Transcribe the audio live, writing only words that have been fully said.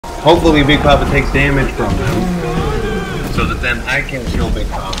Hopefully Big Papa takes damage from them, so that then I can kill Big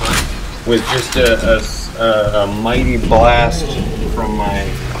Papa with just a mighty blast from my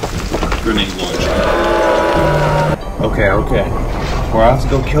grenade launcher. Okay, okay. We're off to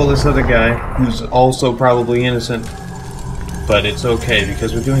go kill this other guy, who's also probably innocent. But it's okay,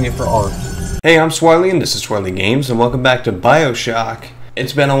 because we're doing it for art. Hey, I'm Swarley, and this is SwarleyGames, and welcome back to BioShock.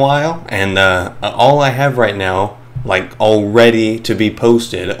 It's been a while, and all I have right now, like all ready to be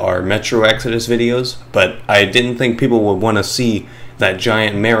posted, are Metro Exodus videos, but I didn't think people would want to see that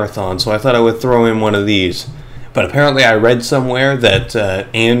giant marathon, so I thought I would throw in one of these. But apparently I read somewhere that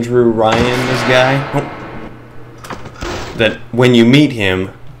Andrew Ryan, this guy, that when you meet him,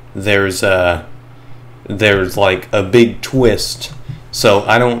 there's like a big twist. So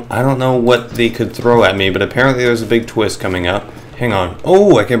I don't know what they could throw at me, but apparently there's a big twist coming up. Hang on.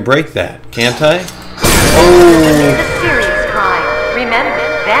 Oh, I can break that, can't I? Oh!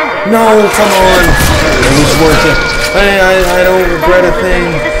 No, come on! It was worth it. I don't regret a thing.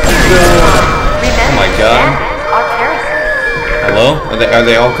 Oh my god. Hello? Are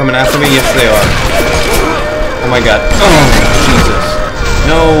they all coming after me? Yes, they are. Oh my god. Oh, Jesus.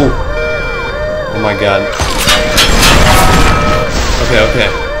 No! Oh my god. Okay, okay.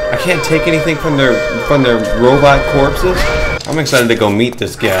 I can't take anything from their robot corpses? I'm excited to go meet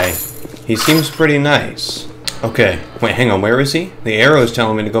this guy. He seems pretty nice. Okay, wait, hang on, where is he? The arrow is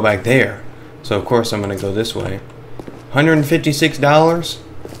telling me to go back there. So of course I'm gonna go this way. $156?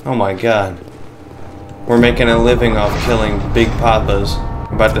 Oh my god. We're making a living off killing Big Papas.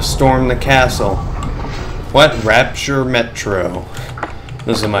 I'm about to storm the castle. What? Rapture Metro.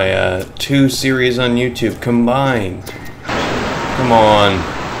 This is my 2 series on YouTube combined. Come on.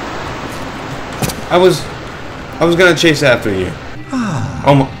 I was gonna chase after you.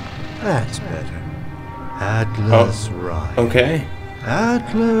 Oh my. That's better. Atlas Ryan. Okay.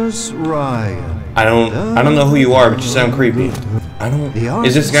 Atlas Ryan. I don't know who you are, but you sound creepy.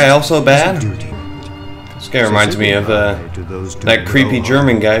 Is this guy also bad? This guy reminds me of that creepy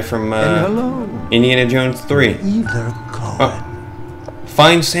German guy from Indiana Jones 3.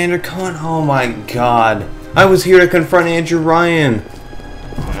 Find Sander Cohen. Oh my god. I was here to confront Andrew Ryan.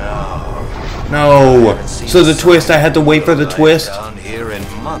 No. So the twist, I had to wait for the twist?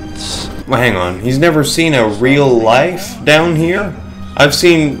 Well, hang on. He's never seen a real life down here? I've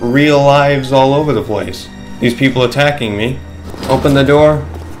seen real lives all over the place. These people attacking me. Open the door.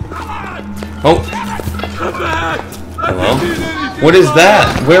 Oh. Hello? What is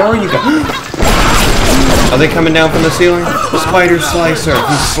that? Where are you guys? Are they coming down from the ceiling? Spider Slicer.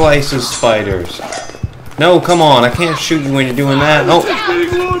 He slices spiders. No, come on. I can't shoot you when you're doing that. Oh.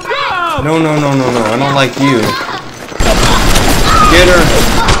 No, no, no, no, no. I don't like you. Get her.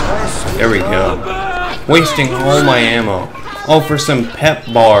 There we go. Wasting all my ammo. Oh, for some pep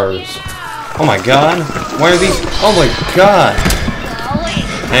bars. Oh my god. Why are these? Oh my god.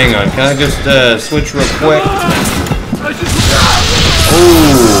 Hang on. Can I just switch real quick?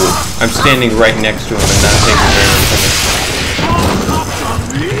 Ooh. I'm standing right next to him and not taking damage from it.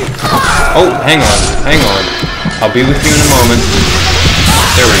 Oh, hang on. Hang on. I'll be with you in a moment.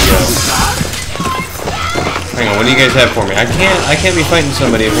 There we go. Hang on, what do you guys have for me? I can't be fighting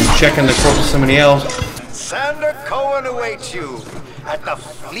somebody if I'm checking the corpse of somebody else. Sander Cohen awaits you at the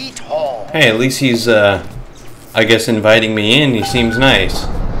Fleet Hall. Hey, at least he's I guess inviting me in. He seems nice.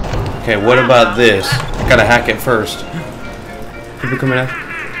 Okay, what about this? I gotta hack it first. People coming out?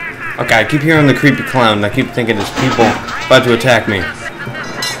 Okay, I keep hearing the creepy clown and I keep thinking it's people about to attack me.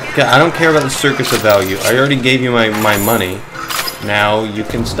 Okay, I don't care about the circus of value. I already gave you my money. Now you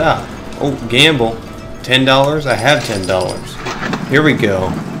can stop. Oh, gamble. $10? I have $10. Here we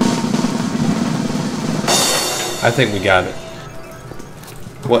go. I think we got it.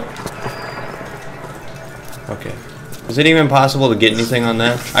 What? Okay. Is it even possible to get anything on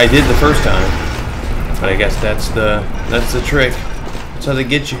that? I did the first time. But I guess that's the trick. That's how they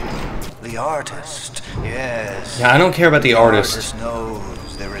get you. The artist, yes. Yeah, I don't care about the artist. The artist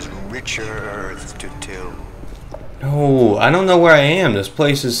knows there is richer earth to till. No, I don't know where I am. This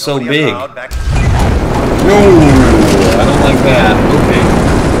place is so big. No, I don't like that. Okay.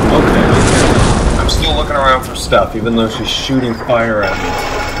 Okay, okay. I'm still looking around for stuff, even though she's shooting fire at me.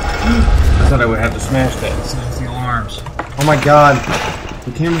 I thought I would have to smash that. Smash the alarms. Oh my god.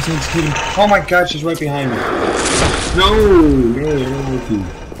 The camera says kidding. Oh my god, she's right behind me. No!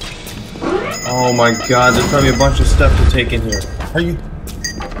 Oh my god, there's probably a bunch of stuff to take in here. Are you...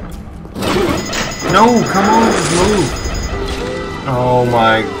 No, come on, just move. Oh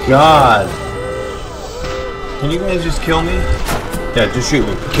my god. Can you guys just kill me? Yeah, just shoot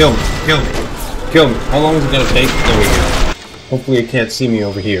me. Kill me. Kill me. Kill me. How long is it gonna take? There we go. Hopefully it can't see me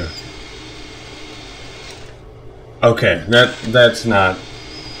over here. Okay, that's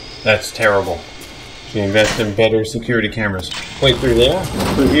terrible. Should invest in better security cameras. Wait, through there?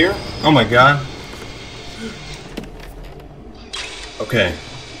 Through here? Oh my god. Okay.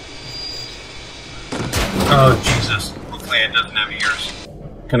 Oh Jesus. Hopefully it doesn't have ears.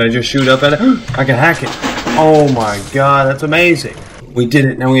 Can I just shoot up at it? I can hack it. Oh my god, that's amazing. We did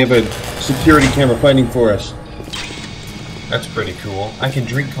it. Now we have a security camera fighting for us. That's pretty cool. I can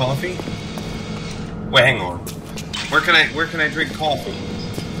drink coffee? Wait, hang on. Where can I drink coffee?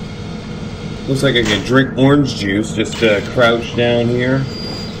 Looks like I can drink orange juice. Just crouch down here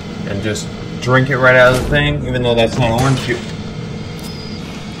and just drink it right out of the thing, even though that's not orange juice.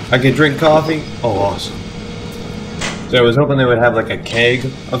 I can drink coffee? Oh, awesome. So I was hoping they would have like a keg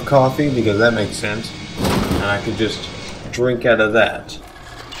of coffee, because that makes sense. And I could just drink out of that.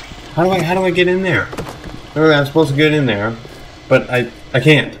 How do I get in there? Really, I'm supposed to get in there, but I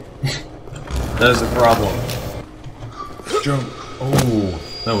can't. That is the problem. Jump. Oh,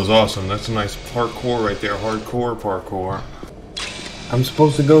 that was awesome. That's a nice parkour right there. Hardcore parkour. I'm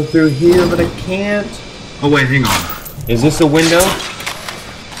supposed to go through here, but I can't. Oh wait, hang on. Is this a window?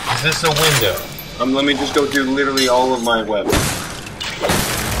 Is this a window? Let me just go through literally all of my weapons.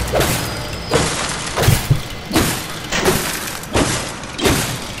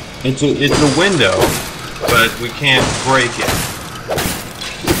 It's a window, but we can't break it.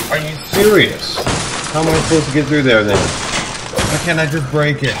 Are you serious? How am I supposed to get through there then? Why can't I just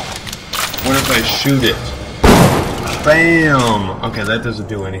break it? What if I shoot it? Bam! Okay, that doesn't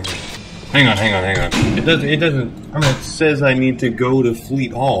do anything. Hang on. It doesn't, I mean, it says I need to go to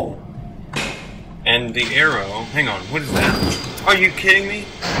Fleet Hall. And the arrow, hang on, what is that? Are you kidding me?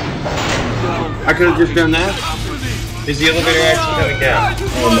 I could have just done that? Is the elevator actually coming down?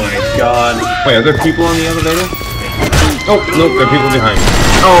 Oh my god. Wait, are there people on the elevator? Oh, nope, there are people behind me.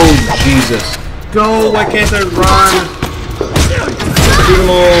 Oh, Jesus. Go, why can't I run? Shoot them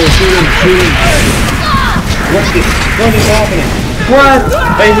all, shoot them. What is happening? What?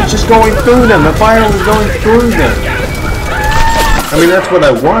 I was just going through them. The fire was going through them. I mean, that's what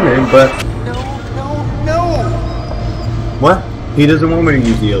I wanted, but... No! What? He doesn't want me to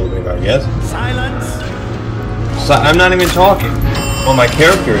use the elevator, I guess. Silence! I'm not even talking. Well, my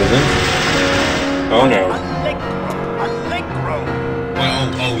character isn't. Oh no. Allegro!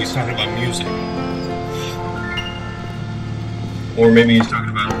 Oh, he's talking about music. Or maybe he's talking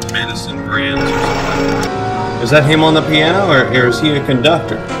about medicine brands or something. Is that him on the piano, or is he a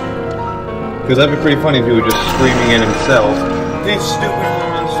conductor? Because that'd be pretty funny if he was just screaming at himself. These stupid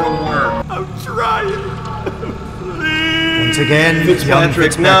hormones don't work. I'm trying. Please. Once again,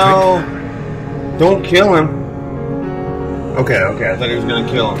 Fitzpatrick, no! Don't kill him. Okay, I thought he was gonna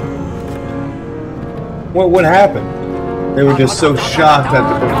kill him. What happened? They were just so shocked at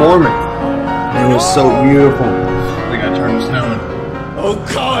the performance. It was so beautiful. They got turned snowing. Oh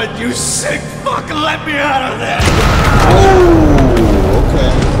God, you sick fuck, let me out of there! Oh,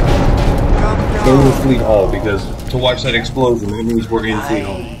 okay. Go to Fleet Hall, because to watch that explosion, that means we're in Fleet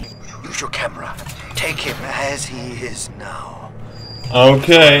Hall. Use your camera. Take him as he is now.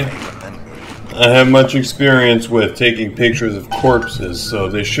 Okay. I have much experience with taking pictures of corpses, so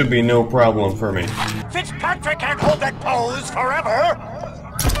there should be no problem for me. Fitzpatrick can't hold that pose forever!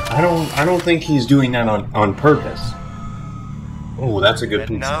 I don't think he's doing that on purpose. Oh, that's a good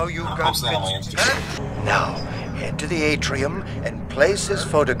pizza. Now you've I'll got post that on my Instagram. Now, head to the atrium and place his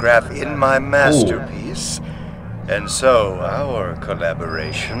photograph in my masterpiece. And so, our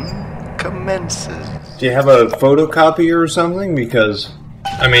collaboration commences. Do you have a photocopier or something? Because,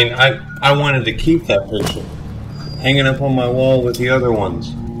 I mean, I wanted to keep that picture. Hanging up on my wall with the other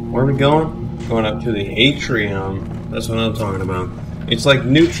ones. Where are we going? Going up to the atrium. That's what I'm talking about. It's like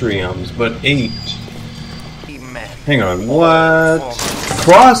Nutriums, but 8. Hang on, what?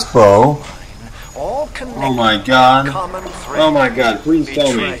 Crossbow? Oh my god. Oh my god, please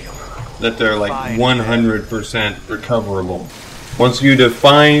tell me that they're like 100% recoverable. Wants you to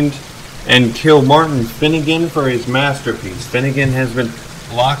find and kill Martin Finnegan for his masterpiece. Finnegan has been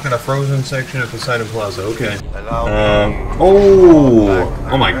locked in a frozen section at Poseidon Plaza. Okay.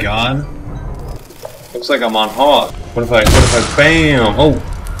 Oh my god. Looks like I'm on hog. What if I bam? Oh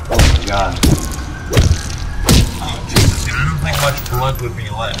my god. Much blood would be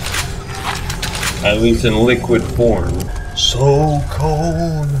left. At least in liquid form. So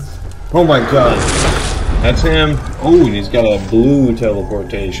cold. Oh my god. That's him. Oh, and he's got a blue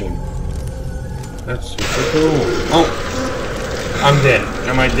teleportation. That's super cool. Oh. I'm dead.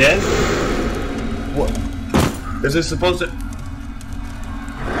 Am I dead? What? Is this supposed to...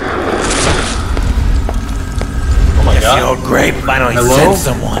 Oh my god. Yeah. The old grape finally sent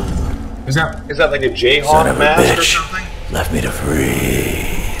someone. Is that like a Jayhawk Son of a mask or bitch. something? Left me to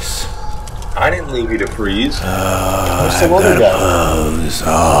freeze. I didn't leave you to freeze. I've some got other a guy. pose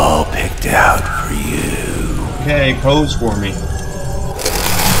all picked out for you. Okay, pose for me.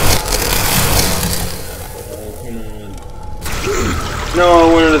 No,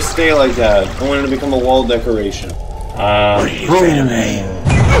 I wanted to stay like that. I wanted to become a wall decoration. What are you afraid of me?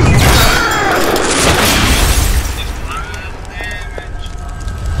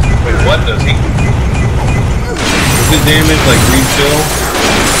 Wait, what does he? Is his damage like refill?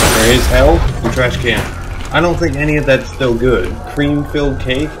 Or his health? The trash can. I don't think any of that's still good. Cream-filled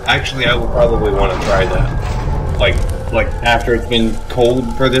cake? Actually, I would probably want to try that. Like after it's been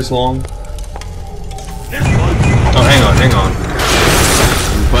cold for this long. Oh, hang on.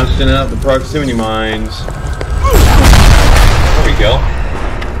 I'm busting out the proximity mines. There we go.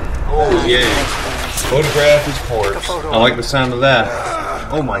 Oh, yay. Photograph his corpse. I like the sound of that.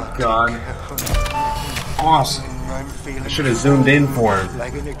 Oh my god. Awesome. I should have zoomed in for him.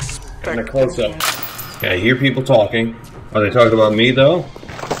 In a close-up. Yeah, I hear people talking. Are they talking about me, though?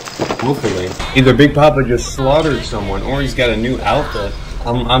 Hopefully. Either Big Papa just slaughtered someone, or he's got a new outfit.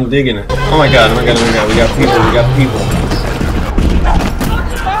 I'm digging it. Oh my god. We got people.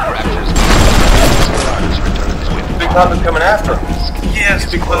 Big Papa's coming after him. Yes,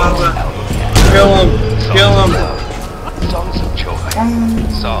 Big Papa. Kill him. Songs of joy.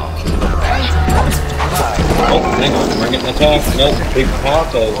 Songs of passion. Oh, hang on. Am I getting attacked? Nope. Big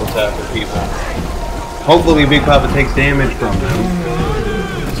Papa is attacking people. Hopefully Big Papa takes damage from them,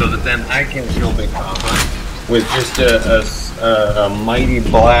 so that then I can kill Big Papa with just a mighty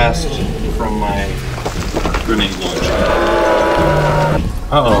blast from my grenade launcher.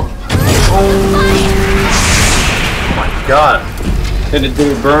 Oh my god. Did it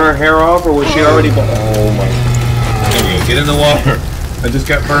burn her hair off, or was she already oh my. There we go. Get in the water. I just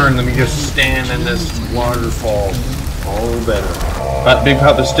got burned. Let me just stand in this waterfall. All better. But Big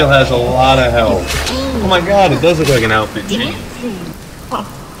Papa still has a lot of health. Oh my god, it does look like an outfit change.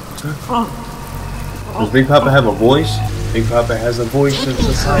 Does Big Papa have a voice? Big Papa has a voice of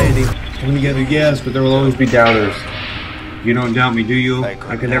society. Come together, yes, but there will always be doubters. You don't doubt me, do you? I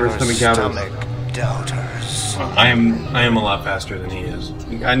can never stomach doubters. I am a lot faster than he is.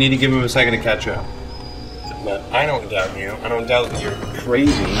 I need to give him a second to catch up. But I don't doubt you. I don't doubt that you're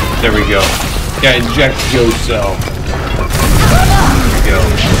crazy. There we go. Yeah, inject yourself. There we go.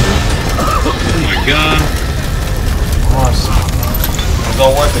 Oh my god. Awesome. It was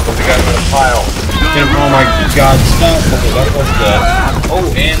all worth it because we got him in a pile. Get him, oh my god, stop. Okay, that was dead. Oh,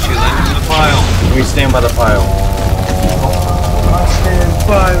 and she landed in the pile. Let me stand by the pile. I'll stand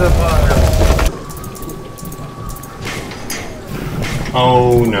by the pile.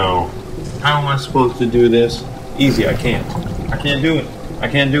 Oh no. How am I supposed to do this? Easy, I can't. I can't do it. I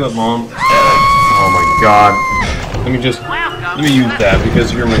can't do it, Mom. Oh my god. Let me use that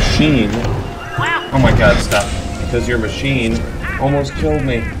because your machine. Oh my god, stop. Because your machine almost killed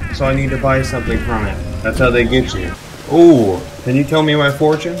me. So I need to buy something from it. That's how they get you. Ooh, can you tell me my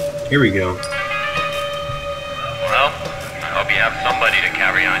fortune? Here we go. Well, I hope you have somebody to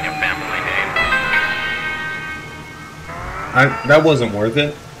carry on your family name. That wasn't worth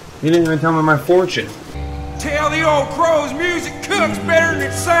it. You didn't even tell me my fortune. Tell the old crow's music cooks better than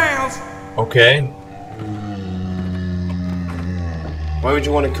it sounds. Okay. Why would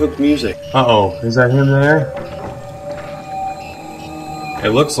you want to cook music? Uh-oh, is that him there? It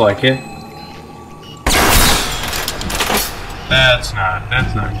looks like it. That's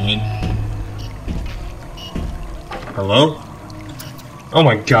not good. Hello? Oh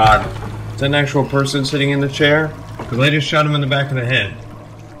my god. Is that an actual person sitting in the chair? Because I just shot him in the back of the head.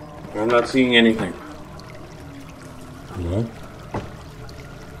 I'm not seeing anything. Hello?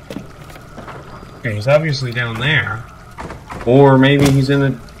 Okay, he's obviously down there. Or maybe he's in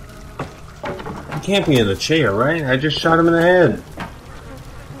the... He can't be in the chair, right? I just shot him in the head.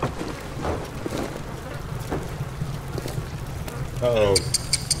 Uh-oh.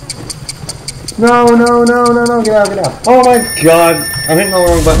 No, get out. Oh my god! I'm hitting the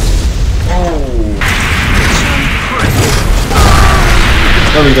wrong button. Oh.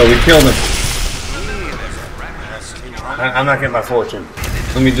 There we go, we killed him. I'm not getting my fortune.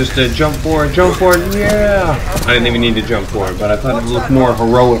 Let me just jump for it, yeah! I didn't even need to jump for it, but I thought it looked more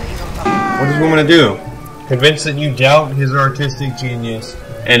heroic. What does he want me to do? Convinced that you doubt his artistic genius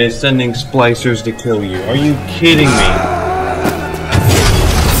and is sending splicers to kill you. Are you kidding me?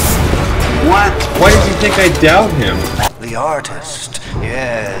 What? Why does he think I doubt him? The artist,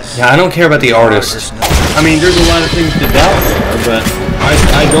 yes. Yeah, I don't care about the artist. I mean, there's a lot of things to doubt there, but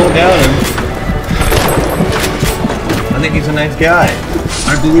I don't doubt him. think he's a nice guy.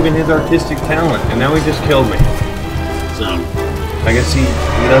 I believe in his artistic talent, and now he just killed me. So, I guess he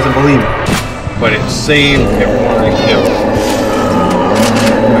doesn't believe me. But it saved everyone I killed.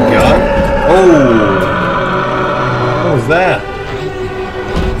 Oh my god. Oh! What was that?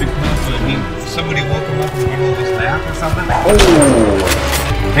 Somebody woke him up in the middle of his nap or something? Oh!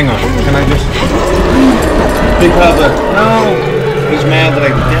 Hang on, can I just... Because no! He's mad that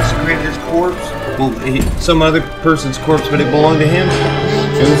I desecrated his corpse. Well, some other person's corpse, but it belonged to him.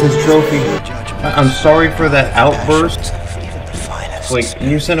 It was his trophy. I'm sorry for that outburst. Wait,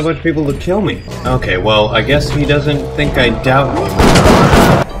 you sent a bunch of people to kill me. Okay, well, I guess he doesn't think I doubt him.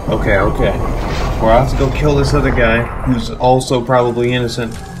 Okay. Well, I'll have to go kill this other guy, who's also probably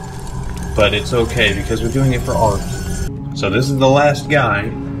innocent. But it's okay, because we're doing it for art. So this is the last guy,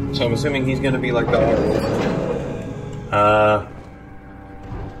 so I'm assuming he's gonna be like the artist. Oh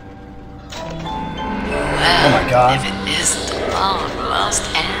my god. If it isn't the long-lost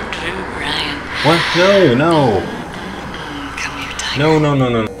Andrew Ryan. What? No. Come here, Tiger.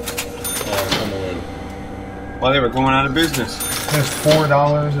 No. Come on. Well, they were going out of business. There's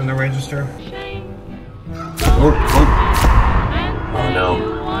 $4 in the register. Oh no.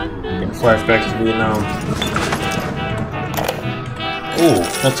 Getting flashbacks to Vietnam.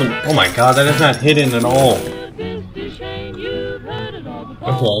 Oh my god, that is not hidden at all.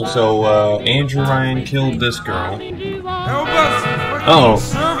 Okay, so, Andrew Ryan killed this girl. Help us! Oh.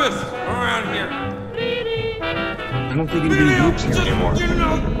 Service around here. I don't think anybody lives here anymore. Do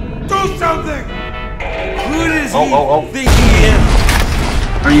something! Who does he think he is?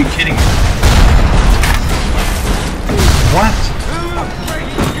 Are you kidding me? What?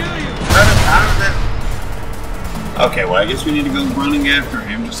 Okay, well, I guess we need to go running after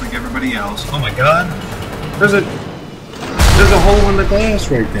him, just like everybody else. Oh my god. There's a hole in the glass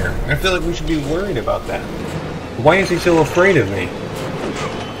right there. I feel like we should be worried about that. Why is he so afraid of me?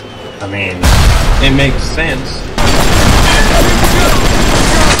 I mean, it makes sense.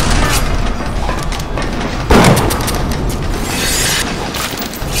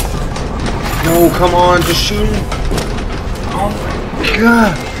 No, come on, just shoot him. Oh my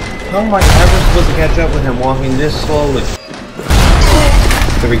god. How am I ever supposed to catch up with him walking this slowly?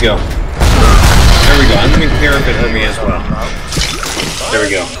 There we go. There we go. I'm going to care if it hurt me as well. There we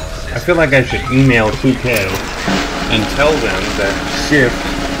go. I feel like I should email 2K and tell them that shift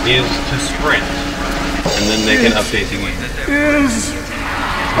is to sprint. And then they can update the game. Is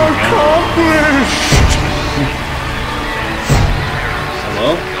accomplished!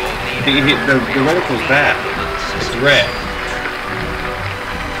 Hello? The reticle's bad. It's red.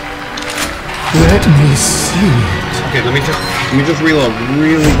 Let me see it. Okay, let me just reload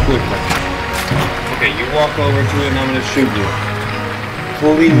really quickly. Okay, you walk over to it and I'm gonna shoot you.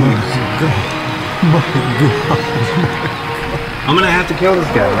 Please. My God. I'm gonna have to kill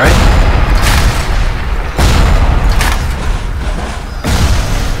this guy, right?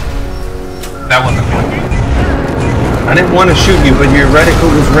 That wasn't me. I didn't want to shoot you, but your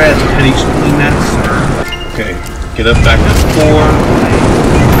reticle was red. Can you explain that, sir? Okay, get up back to 4.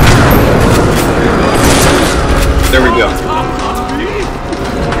 There we go. I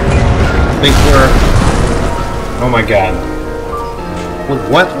think we're... Oh my god.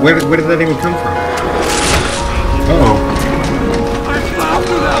 What? Where did that even come from? Uh-oh.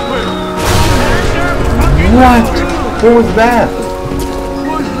 What? What was that?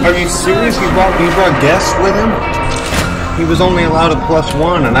 Are you serious? He brought guests with him? He was only allowed a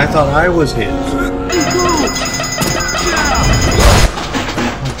 +1, and I thought I was his.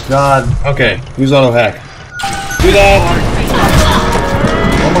 Oh god. Okay, use auto hack. Do that!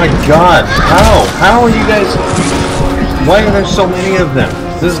 Oh my god, how? How are you guys... Why are there so many of them?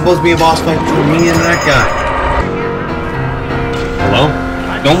 This is supposed to be a boss fight between me and that guy. Hello?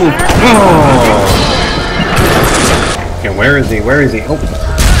 Don't move. Oh! Okay, where is he? Where is he? Oh!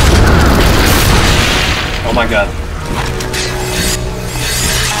 Oh my god.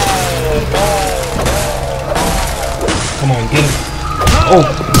 Come on, get him. Oh!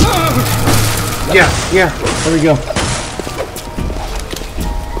 Yeah, there we go.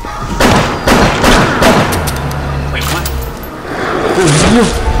 Wait, what?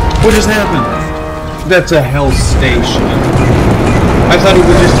 What just happened? That's a hell station. I thought he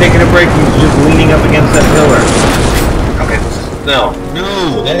was just taking a break. He was just leaning up against that pillar. Okay, no,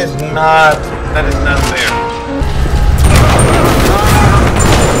 that is not there.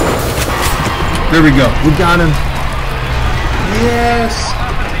 There we go. We got him. Yes.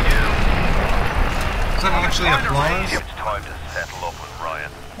 Is that actually applause? It's time to settle up with Ryan.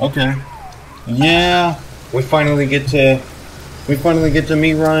 Okay. Yeah. We finally get to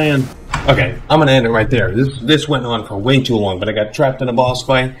meet Ryan. Okay, I'm gonna end it right there. This went on for way too long, but I got trapped in a boss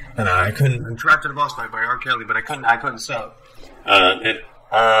fight, and I'm trapped in a boss fight by R. Kelly, but I couldn't sell.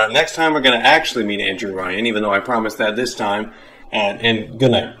 Next time we're gonna actually meet Andrew Ryan, even though I promised that this time. And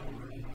good night.